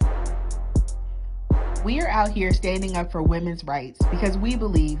We are out here standing up for women's rights because we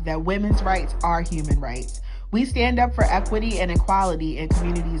believe that women's rights are human rights. We stand up for equity and equality in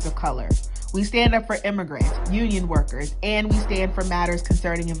communities of color. We stand up for immigrants, union workers, and we stand for matters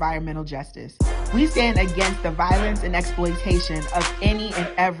concerning environmental justice. We stand against the violence and exploitation of any and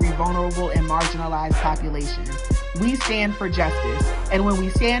every vulnerable and marginalized population. We stand for justice, and when we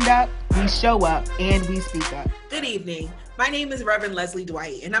stand up, we show up and we speak up. Good evening. My name is Reverend Leslie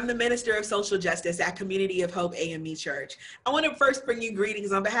Dwight, and I'm the Minister of Social Justice at Community of Hope AME Church. I want to first bring you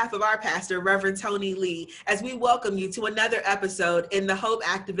greetings on behalf of our pastor, Reverend Tony Lee, as we welcome you to another episode in the Hope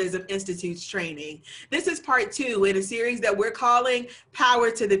Activism Institute's training. This is part 2 in a series that we're calling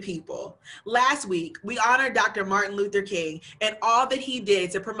Power to the People. Last week, we honored Dr. Martin Luther King and all that he did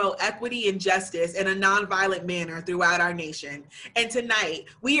to promote equity and justice in a nonviolent manner throughout our nation. And tonight,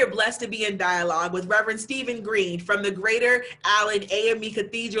 we are blessed to be in dialogue with Reverend Stephen Green from the Greater Allen AME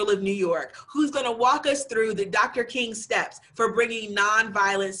Cathedral of New York, who's going to walk us through the Dr. King steps for bringing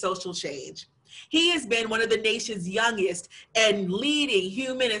nonviolent social change. He has been one of the nation's youngest and leading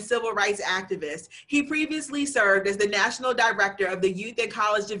human and civil rights activists. He previously served as the National Director of the Youth and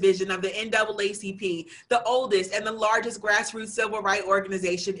College Division of the NAACP, the oldest and the largest grassroots civil rights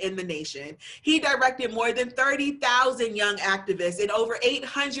organization in the nation. He directed more than 30,000 young activists in over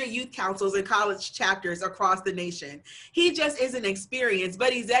 800 youth councils and college chapters across the nation. He just isn't experienced,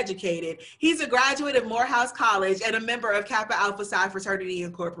 but he's educated. He's a graduate of Morehouse College and a member of Kappa Alpha Psi Fraternity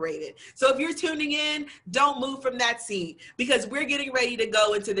Incorporated. So if you're tuning in, don't move from that seat, because we're getting ready to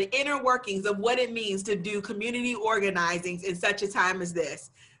go into the inner workings of what it means to do community organizing in such a time as this.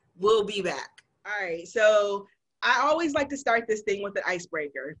 We'll be back. All right, so I always like to start this thing with an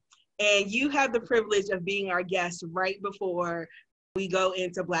icebreaker, and you have the privilege of being our guest right before we go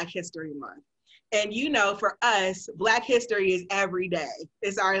into Black History Month. And you know, for us, Black history is every day.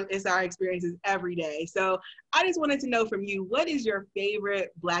 It's our experiences every day. So I just wanted to know from you, what is your favorite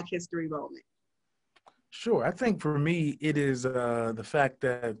Black history moment? Sure. I think for me, it is the fact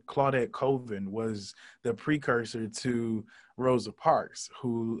that Claudette Colvin was the precursor to Rosa Parks,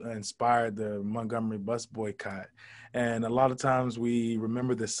 who inspired the Montgomery bus boycott. And a lot of times we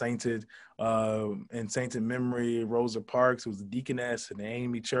remember the sainted memory, Rosa Parks, who was a deaconess in the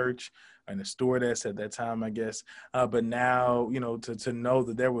AME Church and a stewardess at that time, I guess. But now, you know, to know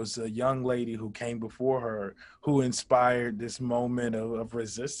that there was a young lady who came before her who inspired this moment of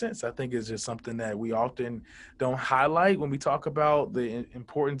resistance, I think is just something that we often don't highlight when we talk about the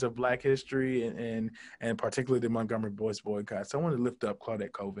importance of Black history and particularly the Montgomery Boys boycott. So I want to lift up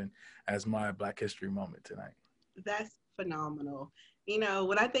Claudette Colvin as my Black history moment tonight. That's phenomenal. You know,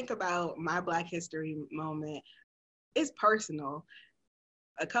 when I think about my Black history moment, it's personal.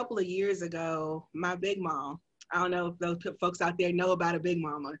 A couple of years ago, my big mom, I don't know if those folks out there know about a big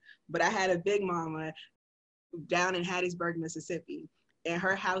mama, but I had a big mama down in Hattiesburg, Mississippi, and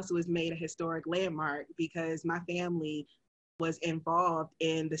her house was made a historic landmark because my family was involved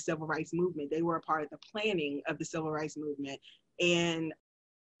in the civil rights movement. They were a part of the planning of the civil rights movement. And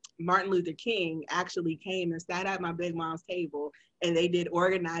Martin Luther King actually came and sat at my big mom's table, and they did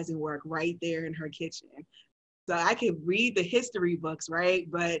organizing work right there in her kitchen. So I could read the history books, right?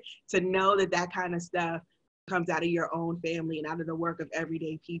 But to know that that kind of stuff comes out of your own family and out of the work of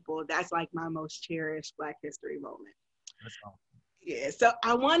everyday people, that's like my most cherished Black history moment. That's awesome. Yeah, so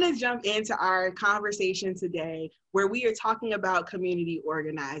I want to jump into our conversation today where we are talking about community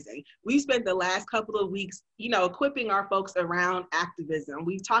organizing. We've spent the last couple of weeks, you know, equipping our folks around activism.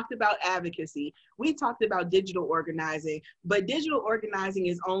 We've talked about advocacy. We've talked about digital organizing, but digital organizing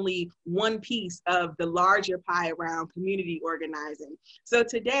is only one piece of the larger pie around community organizing. So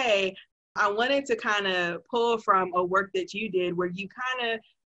today, I wanted to kind of pull from a work that you did where you kind of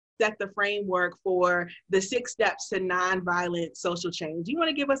set the framework for the 6 steps to nonviolent social change. Do you want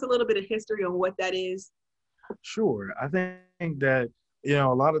to give us a little bit of history on what that is? Sure. I think that, you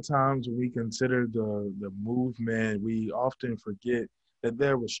know, a lot of times when we consider the movement, we often forget that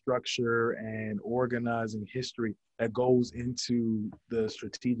there was structure and organizing history that goes into the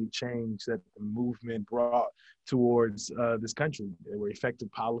strategic change that the movement brought towards this country. There were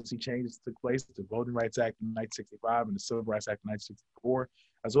effective policy changes that took place, the Voting Rights Act of 1965 and the Civil Rights Act of 1964,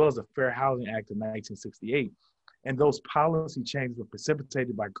 as well as the Fair Housing Act of 1968. And those policy changes were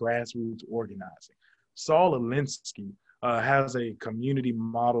precipitated by grassroots organizing. Saul Alinsky has a community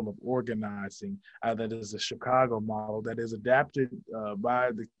model of organizing that is a Chicago model that is adapted by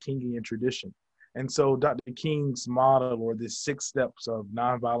the Kingian tradition. And so Dr. King's model, or the 6 steps of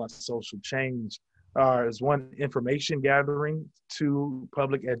nonviolent social change, is 1, information gathering, 2,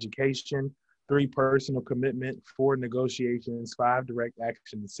 public education, 3, personal commitment, 4, negotiations, 5, direct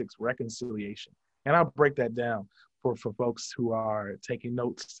action, and 6, reconciliation. And I'll break that down for folks who are taking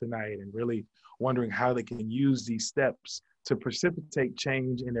notes tonight and really wondering how they can use these steps to precipitate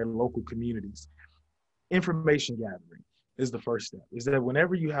change in their local communities. Information gathering is the first step. Is that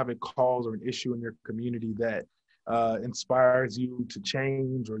whenever you have a cause or an issue in your community that inspires you to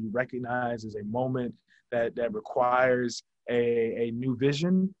change, or you recognize as a moment that requires a new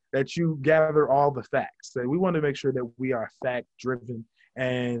vision, that you gather all the facts. That we want to make sure that we are fact driven,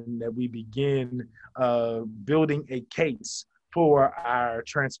 and that we begin building a case for our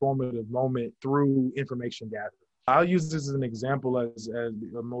transformative moment through information gathering. I'll use this as an example. As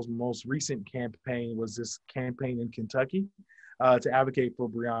the most recent campaign was this campaign in Kentucky to advocate for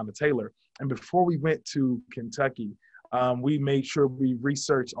Breonna Taylor. And before we went to Kentucky, we made sure we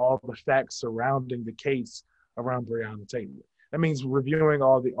researched all the facts surrounding the case around Breonna Taylor. That means reviewing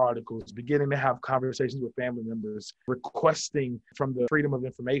all the articles, beginning to have conversations with family members, requesting from the Freedom of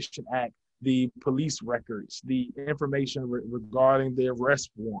Information Act the police records, the information regarding the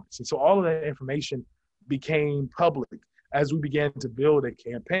arrest warrants. And so all of that information became public as we began to build a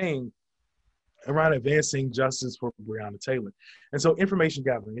campaign around advancing justice for Breonna Taylor. And so information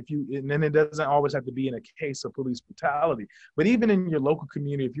gathering, and then it doesn't always have to be in a case of police brutality, but even in your local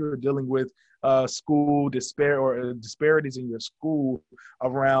community, if you're dealing with school disparities in your school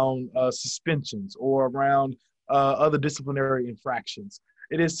around suspensions or around other disciplinary infractions,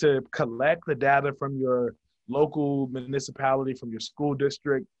 it is to collect the data from your local municipality, from your school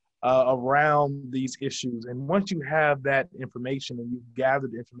district, around these issues. And once you have that information and you've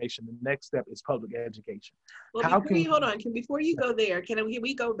gathered the information, the next step is public education. Well, before you go there, can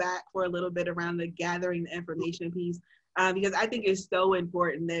we go back for a little bit around the gathering the information piece? Because I think it's so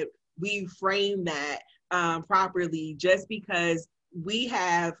important that we frame that properly, just because we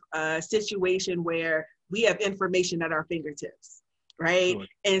have a situation where we have information at our fingertips, right? Sure.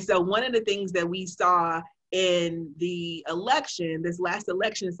 And so one of the things that we saw in the election, this last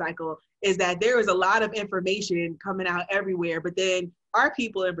election cycle, is that there was a lot of information coming out everywhere, but then our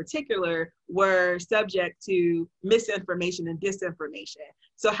people in particular were subject to misinformation and disinformation.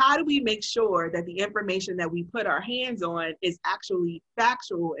 So how do we make sure that the information that we put our hands on is actually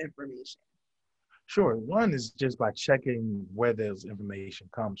factual information? Sure. One is just by checking where this information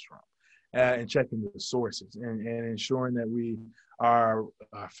comes from. And checking the sources, and ensuring that we are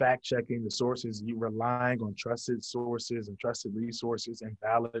fact checking the sources, you relying on trusted sources and trusted resources and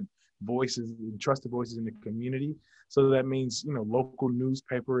valid voices and trusted voices in the community. So that means, local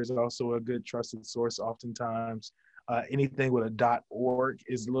newspaper is also a good trusted source. Oftentimes, anything with a .org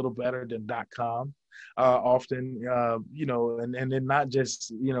is a little better than .com. Often, and then not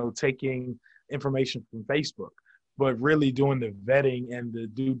just, taking information from Facebook, but really doing the vetting and the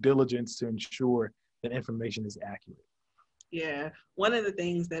due diligence to ensure that information is accurate. Yeah. One of the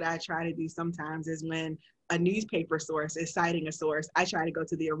things that I try to do sometimes is when a newspaper source is citing a source, I try to go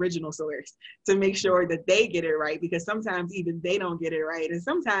to the original source to make sure that they get it right, because sometimes even they don't get it right. And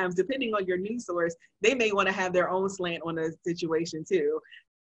sometimes, depending on your news source, they may want to have their own slant on the situation too.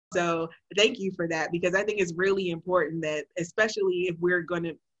 So thank you for that, because I think it's really important that, especially if we're going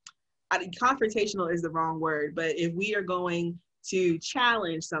to, confrontational is the wrong word, but if we are going to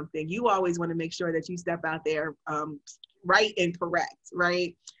challenge something, you always want to make sure that you step out there right and correct,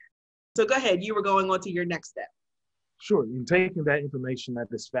 right? So go ahead, you were going on to your next step. Sure, and taking that information that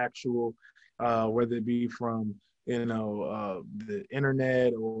is factual, whether it be from the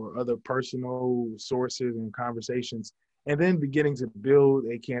internet or other personal sources and conversations, and then beginning to build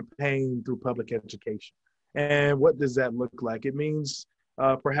a campaign through public education. And what does that look like? It means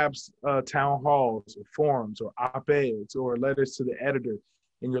perhaps town halls or forums or op-eds or letters to the editor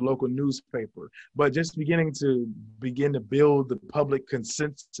in your local newspaper, but just beginning to build the public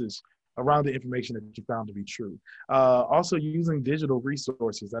consensus around the information that you found to be true. Also using digital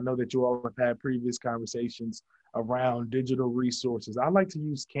resources. I know that you all have had previous conversations around digital resources. I like to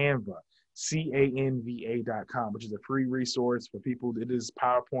use Canva, canva.com, which is a free resource for people. It is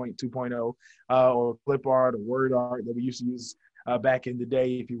PowerPoint 2.0 or clip art or word art that we used to use back in the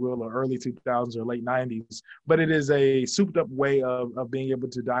day, if you will, or early 2000s or late 90s. But it is a souped up way of being able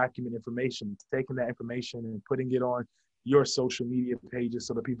to document information, taking that information and putting it on your social media pages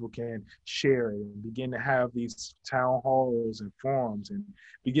so that people can share it and begin to have these town halls and forums and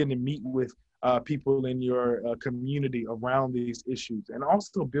begin to meet with people in your community around these issues, and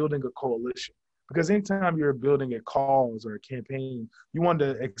also building a coalition. Because anytime you're building a cause or a campaign, you want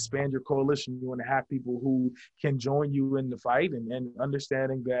to expand your coalition. You want to have people who can join you in the fight, and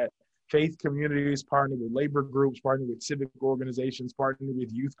understanding that faith communities, partner with labor groups, partner with civic organizations, partner with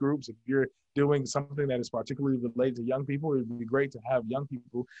youth groups. If you're doing something that is particularly related to young people, it would be great to have young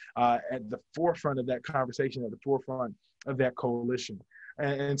people at the forefront of that conversation, at the forefront of that coalition.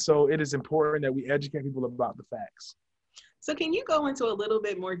 And so it is important that we educate people about the facts. So can you go into a little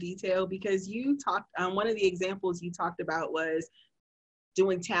bit more detail? Because you talked, one of the examples you talked about was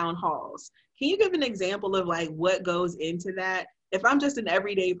doing town halls. Can you give an example of like what goes into that? If I'm just an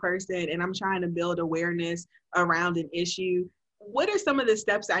everyday person and I'm trying to build awareness around an issue, what are some of the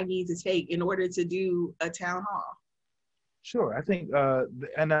steps I need to take in order to do a town hall? Sure. I think,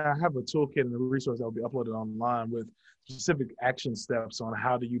 and I have a toolkit and a resource that will be uploaded online with specific action steps on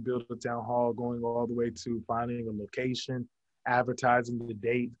how do you build a town hall, going all the way to finding a location, advertising the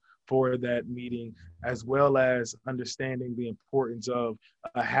date for that meeting, as well as understanding the importance of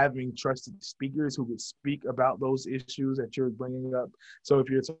having trusted speakers who would speak about those issues that you're bringing up. So if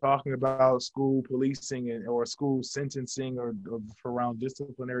you're talking about school policing or school sentencing or around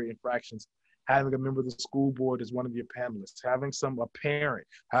disciplinary infractions, having a member of the school board as one of your panelists, having a parent,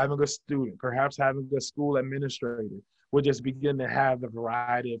 having a student, perhaps having a school administrator, will just begin to have the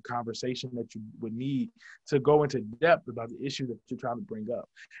variety of conversation that you would need to go into depth about the issue that you're trying to bring up.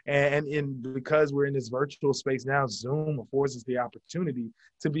 And because we're in this virtual space now, Zoom affords us the opportunity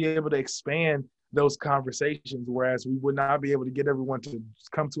to be able to expand those conversations, whereas we would not be able to get everyone to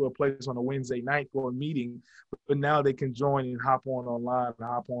come to a place on a Wednesday night for a meeting, but now they can join and hop on online,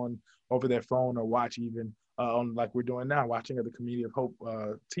 hop on over their phone, or watch even on, like we're doing now, watching at the Community of Hope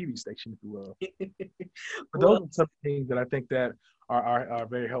TV station, if you will. But those are some things that I think that are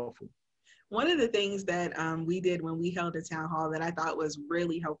very helpful. One of the things that we did when we held a town hall that I thought was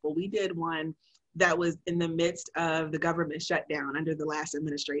really helpful, we did one that was in the midst of the government shutdown under the last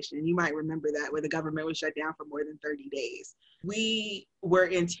administration. You might remember that, where the government was shut down for more than 30 days. We were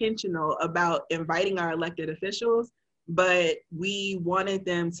intentional about inviting our elected officials, but we wanted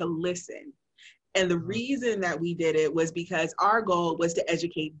them to listen. And the reason that we did it was because our goal was to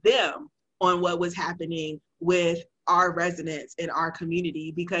educate them on what was happening with our residents in our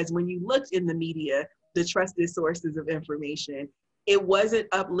community. Because when you looked in the media, the trusted sources of information, it wasn't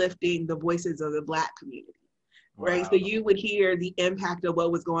uplifting the voices of the Black community, right? Wow. So you would hear the impact of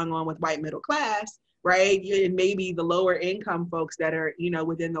what was going on with white middle class, right? And maybe the lower income folks that are,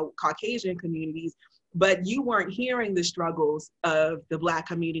 within the Caucasian communities, but you weren't hearing the struggles of the Black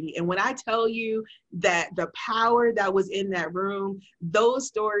community. And when I tell you that the power that was in that room, those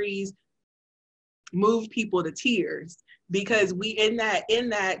stories moved people to tears, because in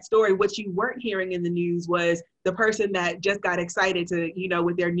that story, what you weren't hearing in the news was the person that just got excited to,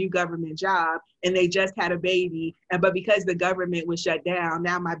 with their new government job, and they just had a baby, but because the government was shut down,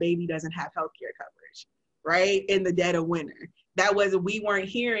 now my baby doesn't have healthcare coverage, right? In the dead of winter. We weren't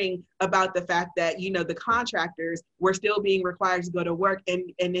hearing about the fact that, the contractors were still being required to go to work,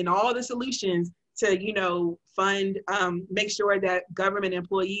 and in all the solutions to, fund, make sure that government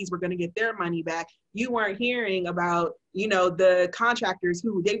employees were going to get their money back. You weren't hearing about, the contractors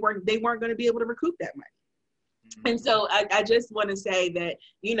who they weren't going to be able to recoup that money. Mm-hmm. And so I just want to say that,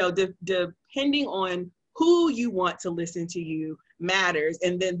 depending on who you want to listen to you matters.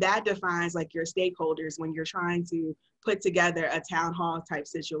 And then that defines like your stakeholders when you're trying to put together a town hall type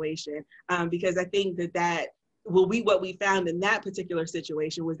situation. Because I think that what we found in that particular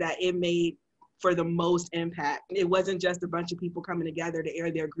situation was that it made for the most impact. It wasn't just a bunch of people coming together to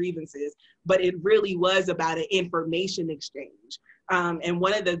air their grievances, but it really was about an information exchange. And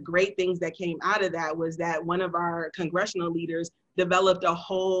one of the great things that came out of that was that one of our congressional leaders developed a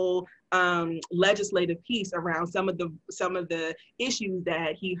whole legislative piece around some of the issues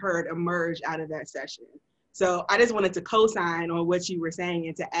that he heard emerge out of that session. So I just wanted to co-sign on what you were saying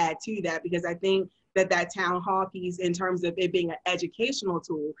and to add to that, because I think that town hall piece, in terms of it being an educational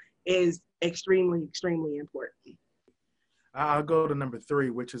tool, is extremely, extremely important. I'll go to number 3,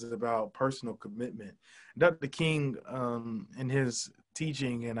 which is about personal commitment. Dr. King, in his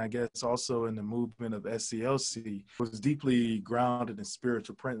teaching, and I guess also in the movement of SCLC, was deeply grounded in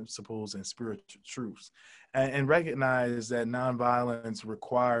spiritual principles and spiritual truths, and recognized that nonviolence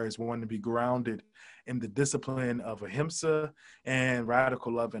requires one to be grounded in the discipline of ahimsa and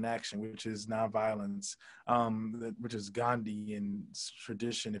radical love in action, which is nonviolence, which is Gandhian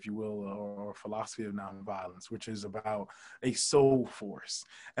tradition, if you will, or philosophy of nonviolence, which is about a soul force.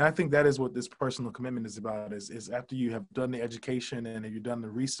 And I think that is what this personal commitment is about, is after you have done the education and you've done the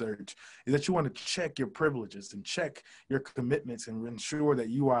research, is that you want to check your privileges and check your commitments and ensure that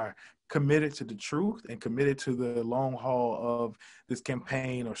you are committed to the truth and committed to the long haul of this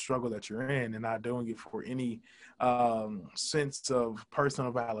campaign or struggle that you're in, and not doing it for any sense of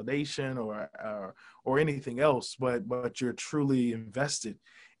personal validation or anything else, but you're truly invested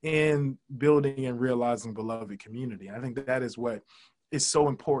in building and realizing beloved community. I think that is what is so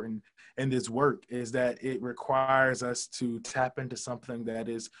important in this work, is that it requires us to tap into something that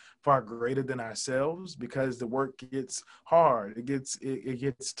is far greater than ourselves, because the work gets hard. It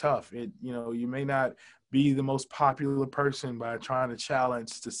gets tough. You may not be the most popular person by trying to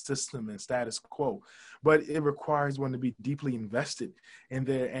challenge the system and status quo, but it requires one to be deeply invested in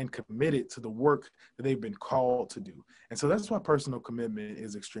there and committed to the work that they've been called to do. And so that's why personal commitment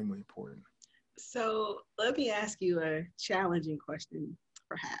is extremely important. So let me ask you a challenging question,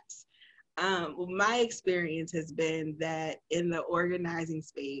 perhaps. My experience has been that in the organizing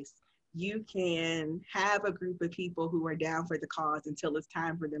space, you can have a group of people who are down for the cause until it's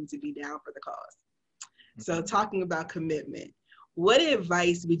time for them to be down for the cause. So talking about commitment, what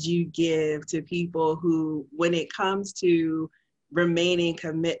advice would you give to people who, when it comes to remaining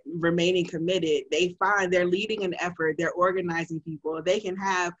committed, they find they're leading an effort, they're organizing people, they can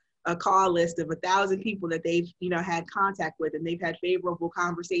have a call list of 1,000 people that they've had contact with and they've had favorable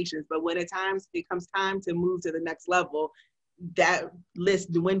conversations, but when it comes time to move to the next level, that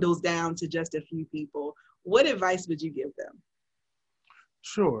list dwindles down to just a few people. What advice would you give them?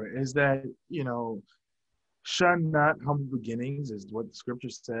 Sure, is that shun not humble beginnings, is what the scripture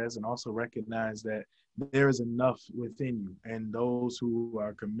says, and also recognize that there is enough within you and those who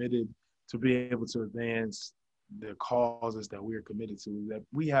are committed to be able to advance the causes that we are committed to, that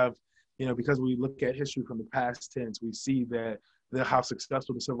we have, because we look at history from the past tense, we see that how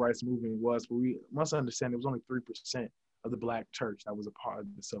successful the civil rights movement was, but we must understand it was only 3% of the Black church that was a part of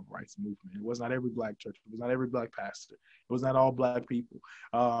the civil rights movement. It was not every Black church. It was not every Black pastor. It was not all Black people,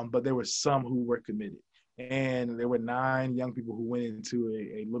 but there were some who were committed. And there were 9 young people who went into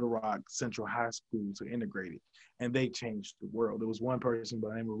a Little Rock Central High School to integrate it, and they changed the world. There was one person by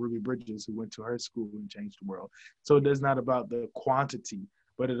the name of Ruby Bridges who went to her school and changed the world. So it is not about the quantity,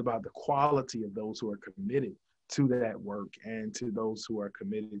 but it's about the quality of those who are committed to that work and to those who are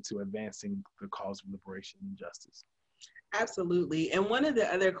committed to advancing the cause of liberation and justice. Absolutely. And one of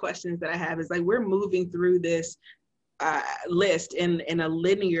the other questions that I have is, like, we're moving through this list in a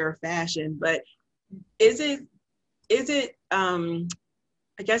linear fashion, but is it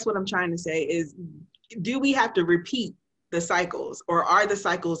I guess what I'm trying to say is, do we have to repeat the cycles, or are the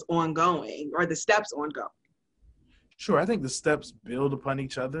cycles ongoing, or the steps ongoing? Sure, I think the steps build upon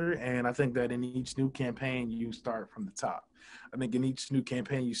each other, and I think that in each new campaign you start from the top. I think in each new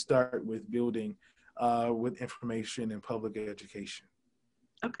campaign you start with building with information and public education.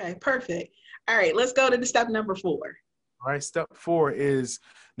 Okay, perfect. All right, let's go to the step number 4. All right, step 4 is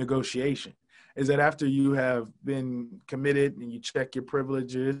negotiation. Is that after you have been committed and you check your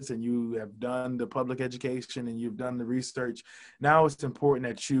privileges and you have done the public education and you've done the research, now it's important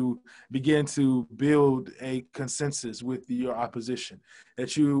that you begin to build a consensus with your opposition.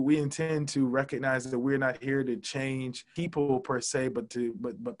 That we intend to recognize that we're not here to change people per se,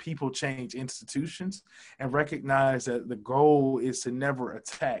 but people change institutions, and recognize that the goal is to never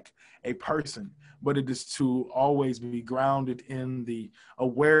attack a person, but it is to always be grounded in the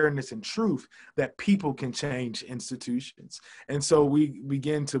awareness and truth that people can change institutions. And so we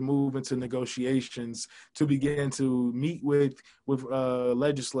begin to move into negotiations to begin to meet with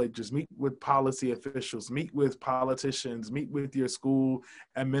legislators, meet with policy officials, meet with politicians, meet with your school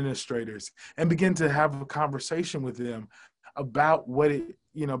administrators, and begin to have a conversation with them about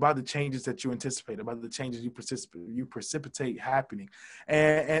about the changes that you anticipate, about the changes you precipitate happening,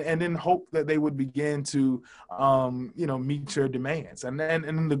 and then hope that they would begin to, meet your demands. And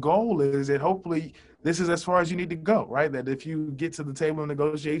then the goal is that hopefully this is as far as you need to go, right? That if you get to the table of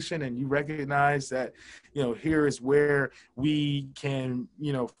negotiation and you recognize that, here is where we can,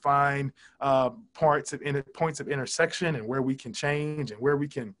 find points of intersection and where we can change and where we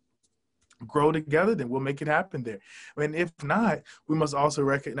can grow together, then we'll make it happen there. And if not, we must also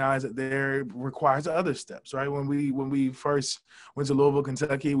recognize that there requires other steps, right? When we first went to Louisville,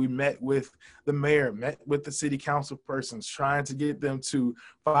 Kentucky, we met with the mayor, met with the city council persons, trying to get them to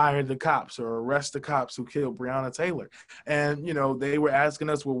fire the cops or arrest the cops who killed Breonna Taylor. And, they were asking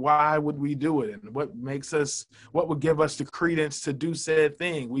us, well, why would we do it? And what would give us the credence to do said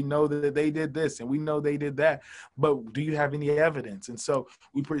thing? We know that they did this and we know they did that, but do you have any evidence? And so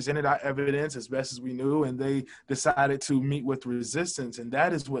we presented our evidence evidence as best as we knew, and they decided to meet with resistance. And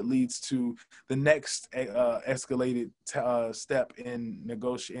that is what leads to the next escalated step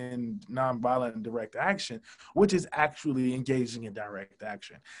in nonviolent direct action, which is actually engaging in direct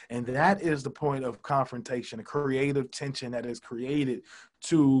action. And that is the point of confrontation, a creative tension that is created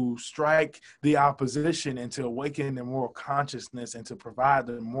to strike the opposition and to awaken their moral consciousness and to provide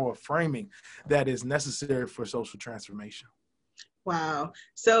the moral framing that is necessary for social transformation. Wow.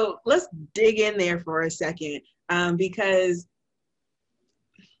 So let's dig in there for a second, because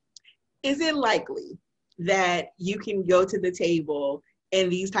is it likely that you can go to the table in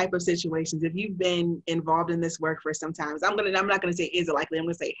these type of situations if you've been involved in this work for some time? I'm not going to say is it likely, I'm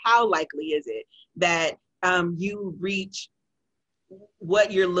going to say how likely is it that you reach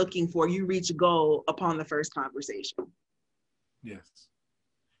what you're looking for, you reach a goal upon the first conversation? Yes.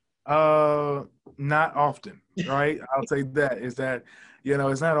 Not often, right? I'll say that is that,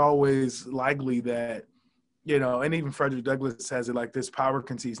 it's not always likely that, and even Frederick Douglass says it like this: power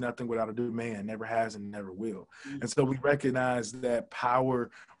concedes nothing without a due man, never has and never will. And so we recognize that power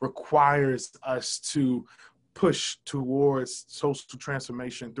requires us to push towards social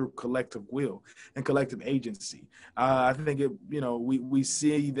transformation through collective will and collective agency. I think we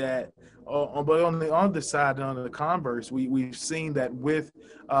see that, but on the other side, on the converse, we've seen that with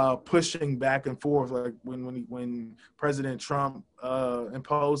pushing back and forth, like when President Trump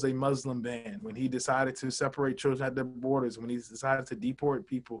imposed a Muslim ban, when he decided to separate children at the borders, when he decided to deport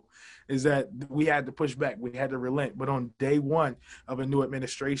people, is that we had to push back, we had to relent. But on day one of a new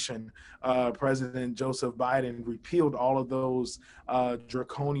administration, President Joseph Biden repealed all of those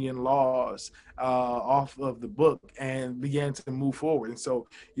draconian laws off of the book and began to move forward. And so,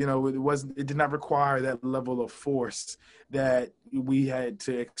 it did not require that level of force that we had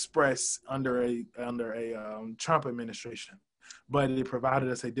to express under a Trump administration, but it provided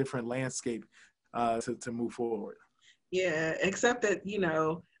us a different landscape to move forward. Yeah, except that,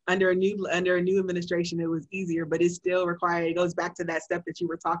 under a new administration, it was easier, but it still required, it goes back to that step that you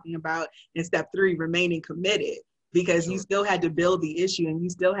were talking about in step 3, remaining committed, because you still had to build the issue, and you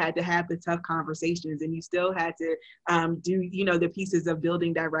still had to have the tough conversations, and you still had to do, the pieces of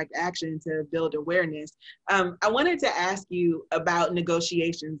building direct action to build awareness. I wanted to ask you about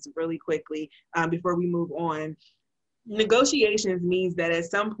negotiations really quickly before we move on. Negotiations means that at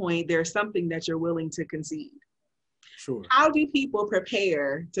some point there's something that you're willing to concede. Sure. How do people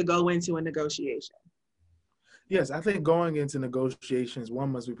prepare to go into a negotiation? Yes, I think going into negotiations,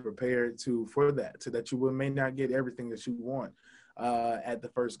 one must be prepared for that, so that you may not get everything that you want at the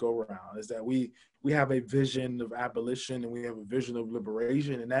first go round. Is that we have a vision of abolition and we have a vision of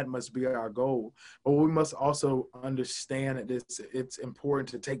liberation, and that must be our goal. But we must also understand that it's important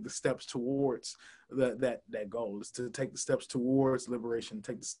to take the steps towards that goal, is to take the steps towards liberation,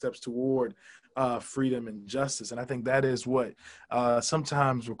 take the steps toward freedom and justice. And I think that is what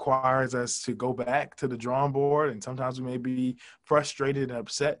sometimes requires us to go back to the drawing board, and sometimes we may be frustrated and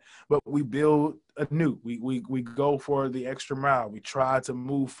upset, but we build anew. We go for the extra mile. We try to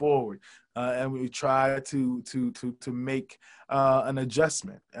move forward, and we try to make an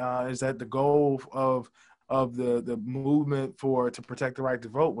adjustment. Is that the goal of the movement to protect the right to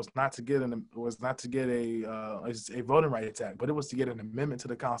vote was not to get a Voting Rights Act, but it was to get an amendment to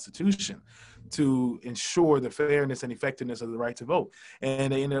the Constitution to ensure the fairness and effectiveness of the right to vote.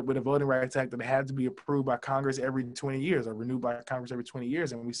 And they ended up with a Voting Rights Act that had to be approved by Congress every 20 years or renewed by Congress every 20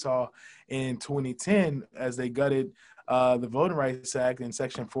 years. And we saw in 2010, as they gutted the Voting Rights Act in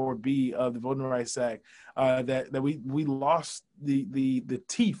Section 4B of the Voting Rights Act, that we lost the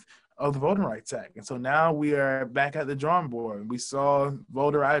teeth of the Voting Rights Act. And so now we are back at the drawing board. We saw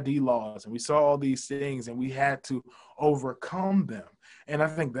voter ID laws and we saw all these things, and we had to overcome them. And I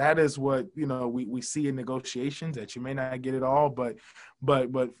think that is what, we see in negotiations, that you may not get it all, but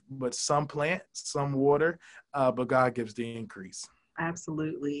some plant, some water, but God gives the increase.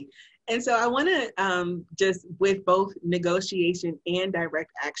 Absolutely. And so I want to just, with both negotiation and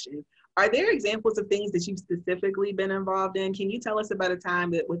direct action, are there examples of things that you've specifically been involved in? Can you tell us about a time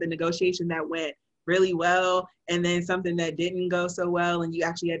that with a negotiation that went really well, and then something that didn't go so well, and you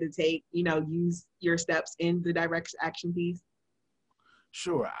actually had to take, use your steps in the direct action piece?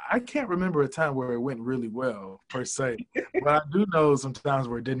 Sure. I can't remember a time where it went really well, per se, but I do know sometimes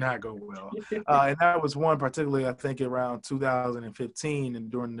where it did not go well. And that was one particularly, I think, around 2015, and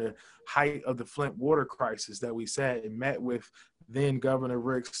during the height of the Flint water crisis, that we sat and met with then Governor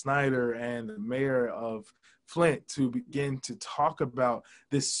Rick Snyder and the mayor of Flint to begin to talk about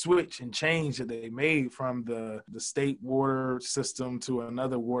this switch and change that they made from the state water system to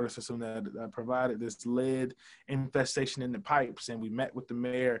another water system that provided this lead infestation in the pipes. And we met with the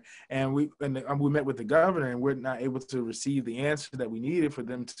mayor and we met with the governor, and we're not able to receive the answer that we needed for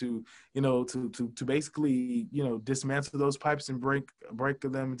them to, to basically, dismantle those pipes and break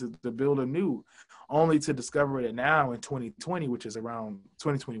them to build anew, only to discover that now in 2020, which is around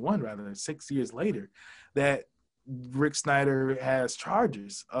 2021, rather, 6 years later, that Rick Snyder has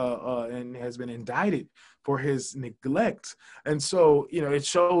charges and has been indicted for his neglect. And so, it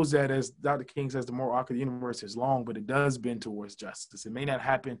shows that, as Dr. King says, the moral arc of the universe is long, but it does bend towards justice. It may not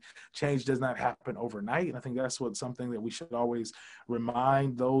happen. Change does not happen overnight. And I think that's something that we should always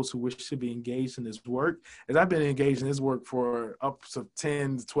remind those who wish to be engaged in this work. As I've been engaged in this work for up to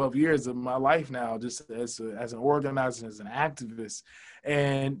 10 to 12 years of my life now, just as an organizer, as an activist.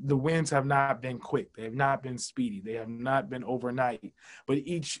 And the wins have not been quick. They have not been speedy. They have not been overnight. But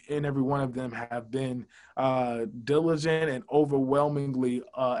each and every one of them have been diligent, and overwhelmingly,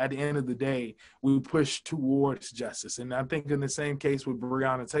 at the end of the day, we push towards justice. And I think in the same case with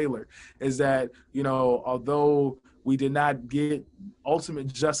Breonna Taylor is that, although we did not get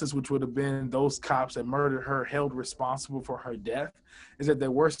ultimate justice, which would have been those cops that murdered her held responsible for her death, is that there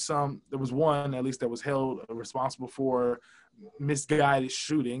was one at least that was held responsible for misguided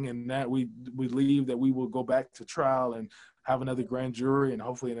shooting, and that we believe that we will go back to trial and have another grand jury and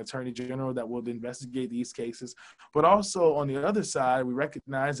hopefully an attorney general that will investigate these cases. But also on the other side, we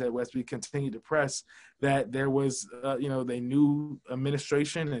recognize that as we continue to press, that there was, the new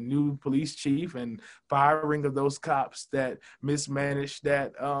administration and new police chief and firing of those cops that mismanaged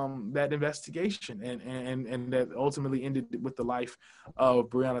that investigation and that ultimately ended with the life of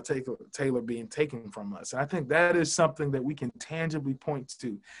Breonna Taylor being taken from us. And I think that is something that we can tangibly point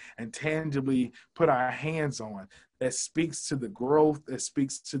to and tangibly put our hands on, that speaks to the growth, that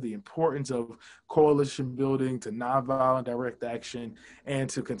speaks to the importance of coalition building, to nonviolent direct action, and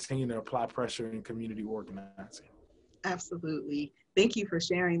to continue to apply pressure in community organizing. Absolutely. Thank you for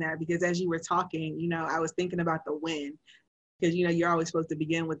sharing that, because as you were talking, I was thinking about the win, because, you're always supposed to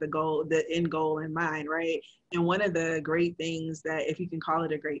begin with the end goal in mind, right? And one of the great things that, if you can call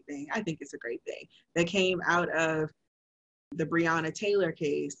it a great thing, I think it's a great thing, that came out of the Breonna Taylor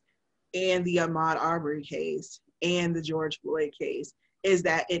case and the Ahmaud Arbery case and the George Floyd case, is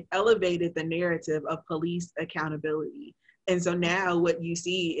that it elevated the narrative of police accountability. And so now what you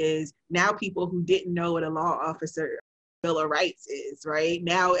see is now people who didn't know what a law officer Bill of Rights is, right?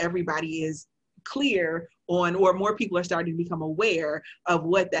 Now everybody is clear on, or more people are starting to become aware of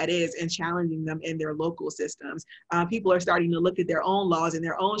what that is and challenging them in their local systems. People are starting to look at their own laws and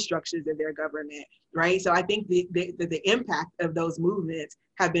their own structures of their government, right? So I think the impact of those movements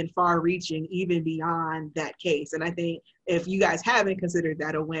have been far reaching, even beyond that case. And I think if you guys haven't considered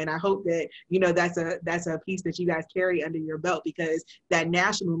that a win, I hope that, that's a piece that you guys carry under your belt, because that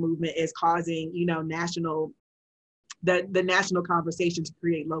national movement is causing, the national conversation to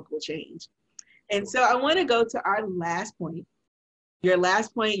create local change. And so I want to go to our last point. Your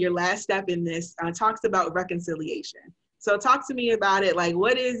last step in this talks about reconciliation. So talk to me about it. Like,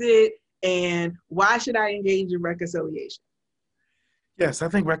 what is it and why should I engage in reconciliation? Yes, I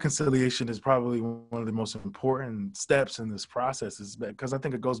think reconciliation is probably one of the most important steps in this process, is because I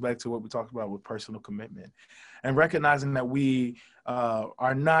think it goes back to what we talked about with personal commitment and recognizing that we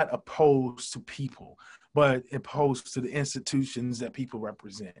are not opposed to people, but opposed to the institutions that people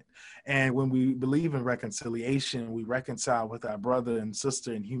represent. And when we believe in reconciliation, we reconcile with our brother and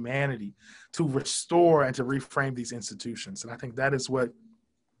sister in humanity to restore and to reframe these institutions. And I think that is what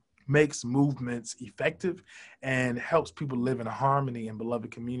makes movements effective and helps people live in a harmony and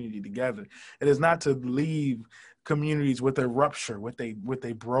beloved community together. It is not to leave communities with a rupture, with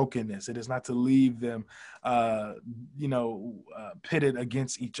a brokenness. It is not to leave them, pitted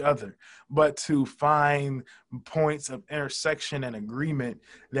against each other, but to find points of intersection and agreement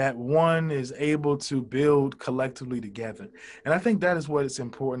that one is able to build collectively together. And I think that is what is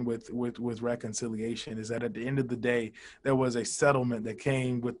important with reconciliation, is that at the end of the day, there was a settlement that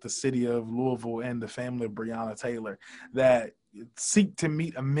came with the city of Louisville and the family of Breonna Taylor that seek to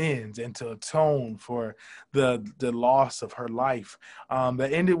meet amends and to atone for the loss of her life.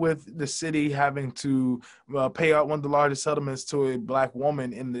 That ended with the city having to pay out one of the largest settlements to a Black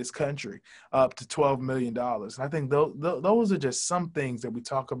woman in this country, up to $12 million. And I think those are just some things that we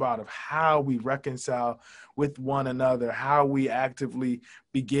talk about of how we reconcile with one another, how we actively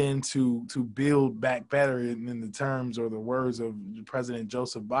begin to build back better in the terms or the words of President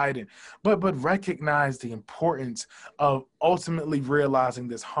Joseph Biden, but recognize the importance of ultimately realizing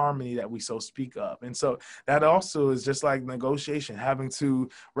this harmony that we so speak of. And so that also is just like negotiation, having to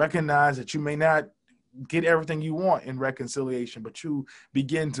recognize that you may not get everything you want in reconciliation, but you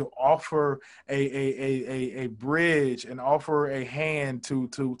begin to offer a bridge and offer a hand to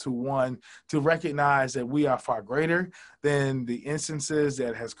one to recognize that we are far greater than the instances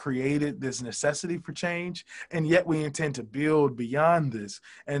that has created this necessity for change. And yet we intend to build beyond this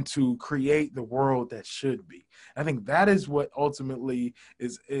and to create the world that should be. I think that is what ultimately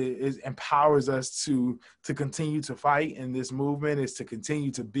is empowers us to continue to fight in this movement, is to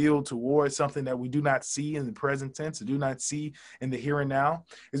continue to build towards something that we do not see in the present tense, do not see in the here and now,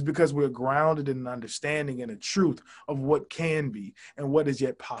 is because we're grounded in an understanding and a truth of what can be and what is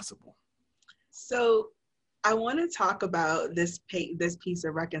yet possible. So I want to talk about this piece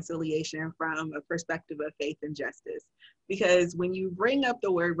of reconciliation from a perspective of faith and justice, because when you bring up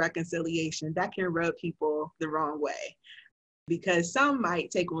the word reconciliation, that can rub people the wrong way, because some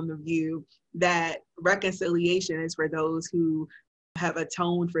might take on the view that reconciliation is for those who have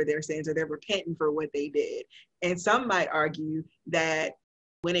atoned for their sins or they're repentant for what they did. And some might argue that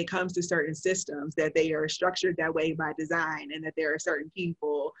when it comes to certain systems, that they are structured that way by design, and that there are certain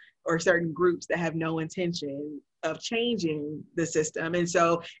people or certain groups that have no intention of changing the system. And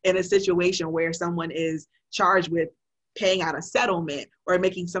so in a situation where someone is charged with paying out a settlement or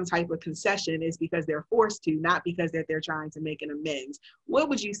making some type of concession, is because they're forced to, not because that they're trying to make an amends. What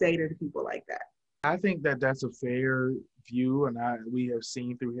would you say to the people like that? I think that that's a fair view, and we have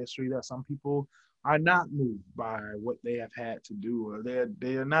seen through history that some people are not moved by what they have had to do, or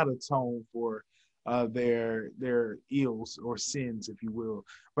they are not atoned for their ills or sins, if you will.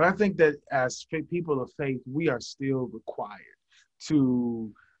 But I think that as people of faith, we are still required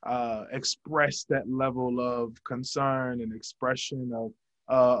to express that level of concern and expression of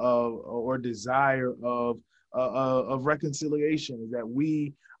or desire of reconciliation, that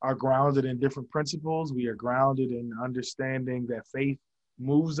we are grounded in different principles. We are grounded in understanding that faith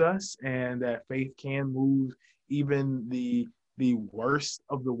moves us, and that faith can move even the worst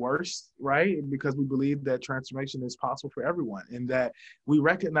of the worst, right? Because we believe that transformation is possible for everyone, and that we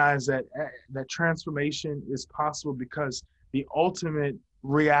recognize that transformation is possible because the ultimate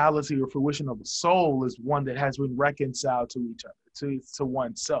reality or fruition of a soul is one that has been reconciled to each other, to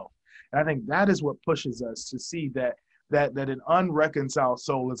oneself. And I think that is what pushes us to see that an unreconciled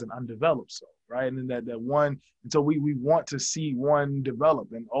soul is an undeveloped soul, right? And that one, and so we want to see one develop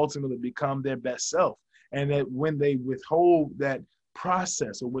and ultimately become their best self. And that when they withhold that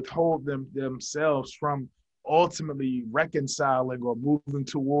process or withhold themselves from ultimately reconciling or moving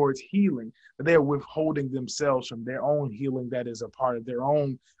towards healing, that they're withholding themselves from their own healing that is a part of their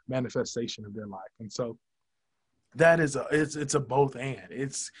own manifestation of their life. And so that is it's a both and.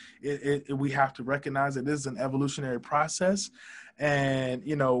 We have to recognize that this is an evolutionary process, and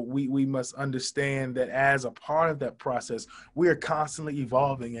we must understand that as a part of that process, we are constantly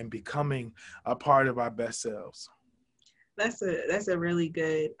evolving and becoming a part of our best selves. That's a really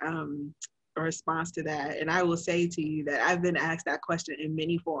good response to that. And I will say to you that I've been asked that question in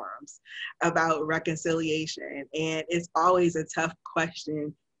many forums about reconciliation, and it's always a tough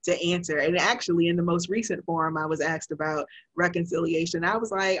question to answer. And actually, in the most recent forum, I was asked about reconciliation. I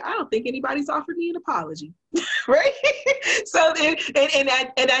was like, I don't think anybody's offered me an apology, right? So, and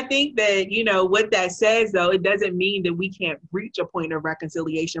I think that, what that says, though, it doesn't mean that we can't reach a point of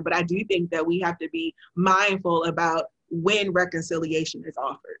reconciliation, but I do think that we have to be mindful about when reconciliation is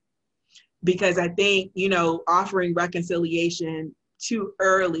offered. Because I think, offering reconciliation too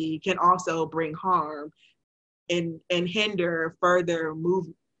early can also bring harm and hinder further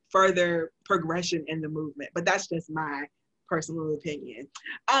progression in the movement. But that's just my personal opinion.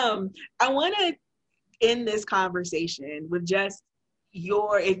 I want to end this conversation with just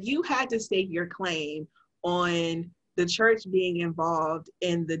if you had to stake your claim on the church being involved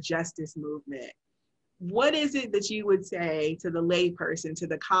in the justice movement, what is it that you would say to the layperson, to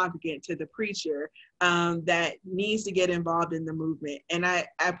the congregant, to the preacher that needs to get involved in the movement? And I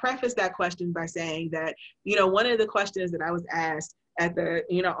preface that question by saying that, one of the questions that I was asked at the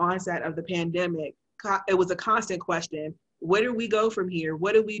onset of the pandemic, it was a constant question: where do we go from here?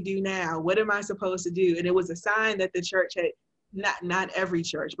 What do we do now? What am I supposed to do? And it was a sign that the church had, not every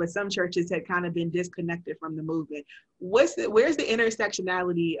church, but some churches had kind of been disconnected from the movement. Where's the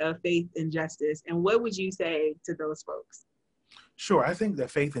intersectionality of faith and justice? And what would you say to those folks? Sure. I think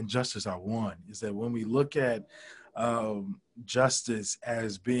that faith and justice are one. Is that when we look at justice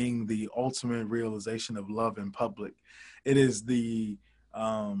as being the ultimate realization of love in public. It is the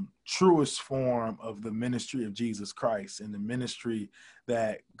truest form of the ministry of Jesus Christ, and the ministry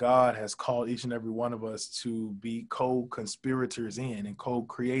that God has called each and every one of us to be co-conspirators in and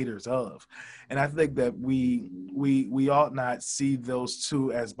co-creators of. And I think that we ought not see those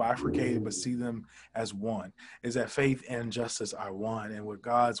two as bifurcated, but see them as one. Is that faith and justice are one, and what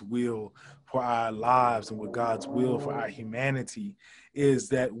God's will for our lives and what God's will for our humanity is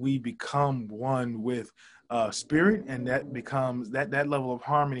that we become one with spirit, and that becomes that level of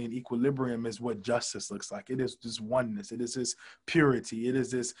harmony and equilibrium is what justice looks like. It is this oneness. It is this purity. It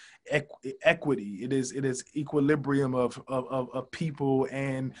is this equity. It is equilibrium of people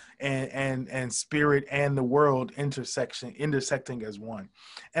and spirit and the world intersecting as one.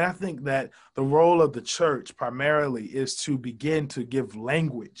 And I think that the role of the church primarily is to begin to give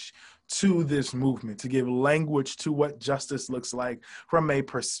language to this movement, to give language to what justice looks like from a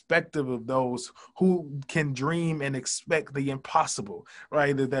perspective of those who can dream and expect the impossible,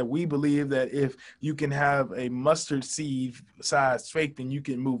 right? That we believe that if you can have a mustard seed sized faith, then you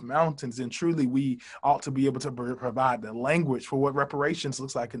can move mountains. And truly, we ought to be able to provide the language for what reparations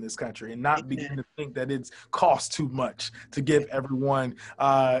looks like in this country, and not begin to think that it's cost too much to give everyone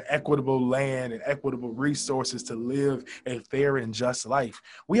equitable land and equitable resources to live a fair and just life.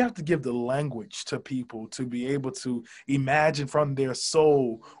 We have to give the language to people to be able to imagine from their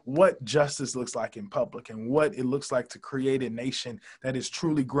soul what justice looks like in public, and what it looks like to create a nation that is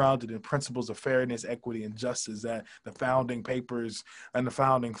truly grounded in principles of fairness, equity, and justice that the founding papers and the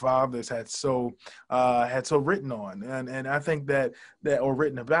founding fathers had so written on, and I think that or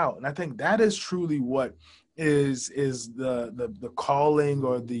written about. And I think that is truly what is the calling,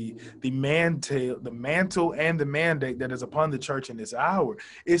 or the mantle and the mandate that is upon the church in this hour,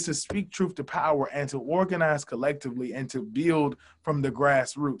 is to speak truth to power and to organize collectively and to build from the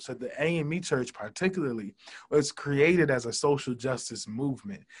grassroots. So the AME Church particularly was created as a social justice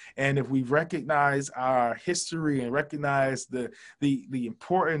movement. And if we recognize our history and recognize the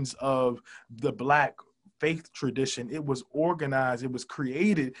importance of the Black faith tradition, it was organized, it was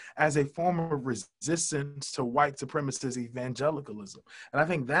created as a form of resistance to white supremacist evangelicalism. And I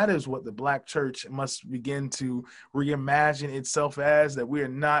think that is what the Black church must begin to reimagine itself as, that we are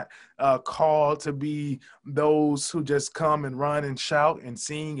not called to be those who just come and run and shout and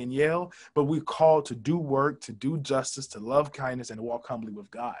sing and yell, but we're called to do work, to do justice, to love kindness, and to walk humbly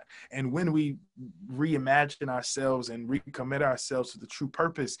with God. And when we reimagine ourselves and recommit ourselves to the true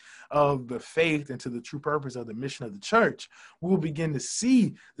purpose of the faith and to the true purpose of the mission of the church, we'll begin to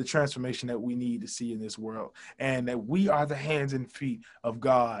see the transformation that we need to see in this world, and that we are the hands and feet of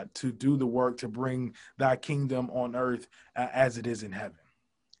God to do the work to bring thy kingdom on earth as it is in heaven.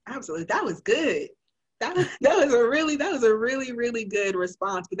 Absolutely. That was good. That was a really, really good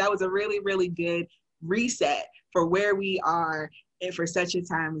response, but that was a really, really good reset for where we are and for such a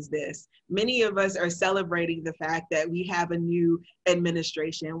time as this. Many of us are celebrating the fact that we have a new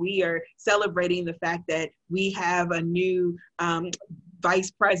administration. We are celebrating the fact that we have a new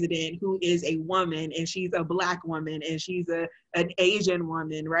vice president who is a woman, and she's a Black woman, and she's an Asian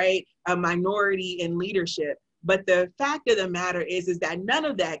woman, right? A minority in leadership. But the fact of the matter is that none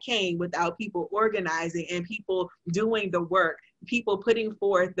of that came without people organizing and people doing the work, people putting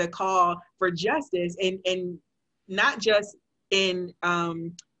forth the call for justice, and not just in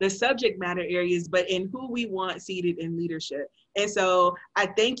the subject matter areas, but in who we want seated in leadership. And so I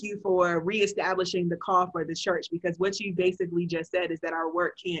thank you for reestablishing the call for the church, because what you basically just said is that our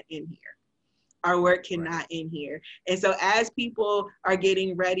work can't end here. Our work cannot end here. And so as people are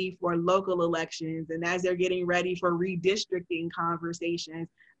getting ready for local elections, and as they're getting ready for redistricting conversations,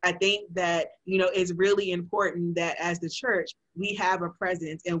 I think that, it's really important that as the church, we have a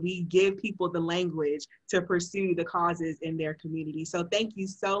presence and we give people the language to pursue the causes in their community. So thank you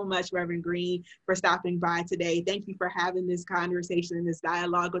so much, Reverend Green, for stopping by today. Thank you for having this conversation and this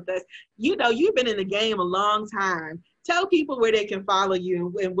dialogue with us. You've been in the game a long time. Tell people where they can follow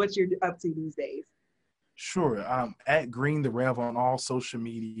you and what you're up to these days. Sure. At Green the Rev on all social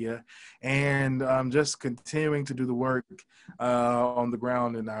media, and just continuing to do the work on the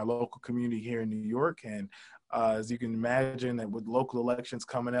ground in our local community here in New York. And as you can imagine, that with local elections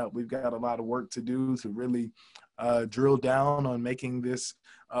coming up, we've got a lot of work to do to really drill down on making this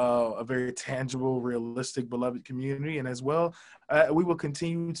a very tangible, realistic, beloved community. And as well, we will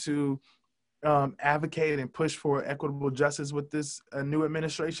continue to advocate and push for equitable justice with this new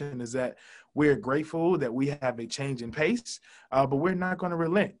administration is that we're grateful that we have a change in pace, but we're not going to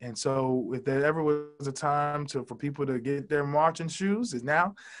relent. And so if there ever was a time for people to get their marching shoes, is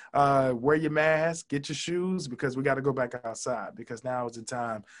now. Wear your mask, get your shoes, because we got to go back outside, because now is the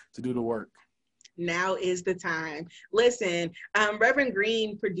time to do the work. Now is the time. Listen, Reverend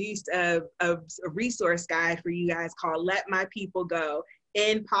Green produced a resource guide for you guys called Let My People Go.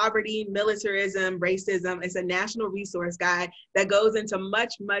 In Poverty, Militarism, Racism. It's a national resource guide that goes into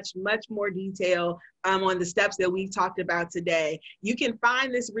much, much, much more detail on the steps that we've talked about today. You can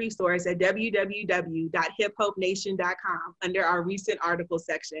find this resource at www.hiphopenation.com under our recent articles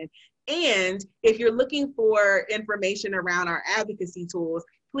section. And if you're looking for information around our advocacy tools,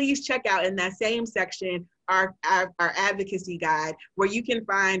 please check out in that same section our advocacy guide, where you can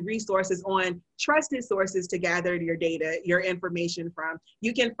find resources on trusted sources to gather your data, your information from.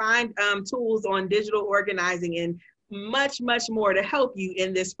 You can find tools on digital organizing and much, much more to help you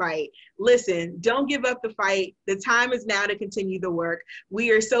in this fight. Listen, don't give up the fight. The time is now to continue the work.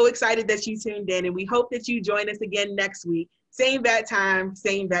 We are so excited that you tuned in, and we hope that you join us again next week. Same bat time,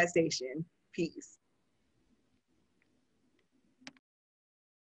 same bat station. Peace.